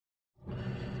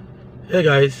Hey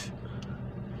guys,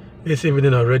 this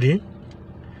evening already.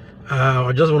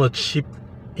 I just want to chip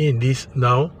in this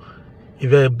now.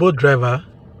 If you're a boat driver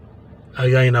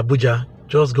and you're in Abuja,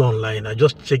 just go online. I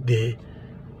just check the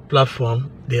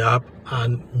platform, the app,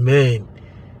 and man,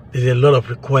 there's a lot of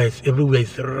requests. Everywhere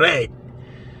is red.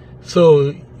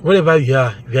 So wherever you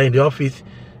are, if you're in the office,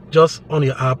 just on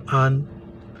your app and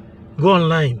go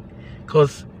online,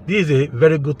 because this is a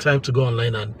very good time to go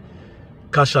online and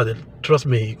cash out. Trust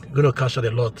me, you're gonna cash out a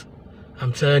lot.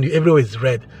 I'm telling you, everywhere is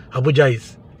red. Abuja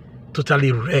is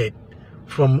totally red,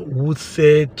 from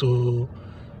Wuse to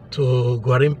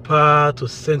Gwarimpa to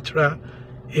Central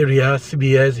area,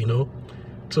 CBS,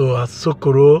 to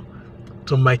Asokoro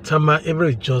to Maitama. Everywhere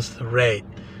is just red.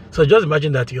 So just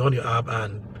imagine that you're on your app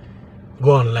and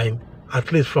go online.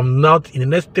 At least from now in the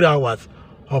next 3 hours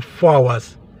or 4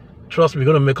 hours, trust me,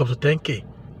 you're gonna make up to 10K.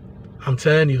 I'm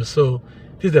telling you. So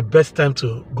this is the best time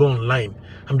to go online.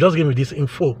 I'm just giving you this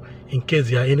info in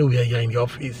case you're anywhere, you're in the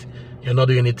office, you're not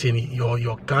doing anything in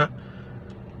your car,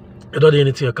 you're not doing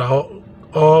anything in your car,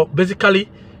 or basically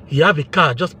you have a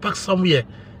car, just park somewhere.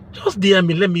 Just DM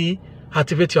me, let me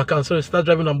activate your account so you start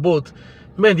driving on boat.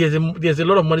 Man, there's a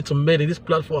lot of money to make in this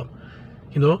platform.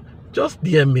 Just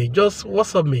DM me, just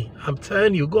WhatsApp me. I'm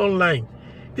telling you, go online.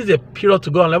 This is a period to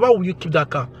go online. Why would you keep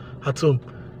that car at home?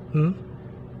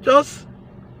 Just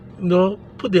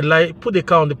put the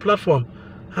car on the platform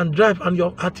and drive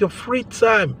at your free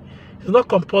time. It's not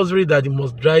compulsory that you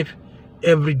must drive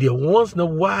every day. Once in a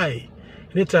while,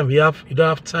 anytime you don't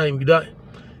have time, you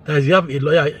have a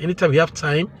lawyer. Anytime you have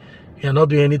time, you're not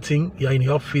doing anything. You're in the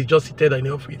office, just seated in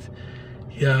the office.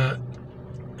 You're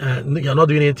not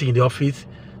doing anything in the office.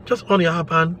 Just on your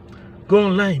app and go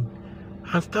online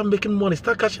and start making money,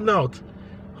 start cashing out.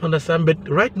 Understand? But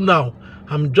right now,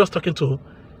 I'm just talking to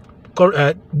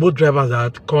boat drivers that are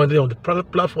currently on the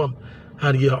platform,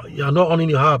 and you're not on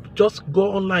your app. Just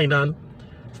go online and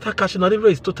start cashing out.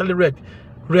 Everywhere is totally red.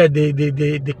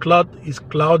 The cloud is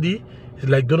cloudy. It's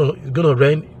like gonna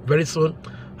rain very soon.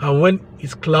 And when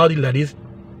it's cloudy like this,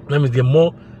 that means there's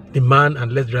more demand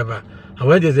and less driver. And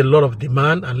when there's a lot of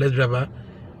demand and less driver,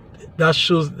 that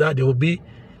shows that there will be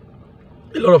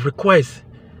a lot of requests.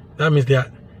 That means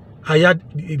the higher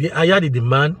the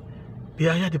demand, the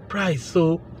higher the price.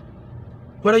 So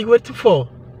what are you waiting for?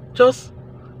 Just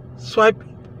swipe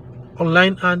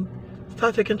online and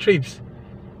start taking trips.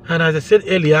 And as I said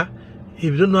earlier, if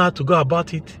you don't know how to go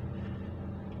about it,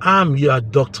 I'm your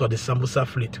doctor, the Sambusa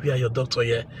Fleet. We are your doctor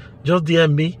here. Just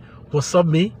DM me, WhatsApp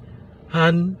me,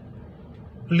 and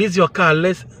lease your car.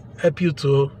 Let's help you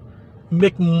to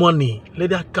make money. Let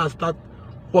that car start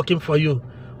working for you.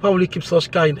 Why will you keep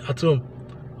such car at home?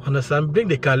 Understand? Bring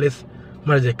the car. Let's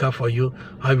manage the car for you.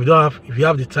 And if you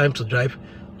have the time to drive,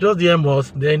 just DM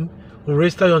us. Then we'll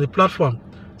register you on the platform.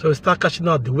 So we start cashing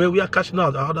out the way we are cashing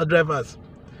out our other drivers.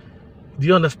 Do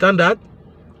you understand that?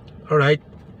 All right.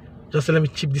 Just let me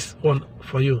chip this one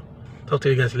for you. Talk to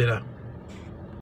you guys later.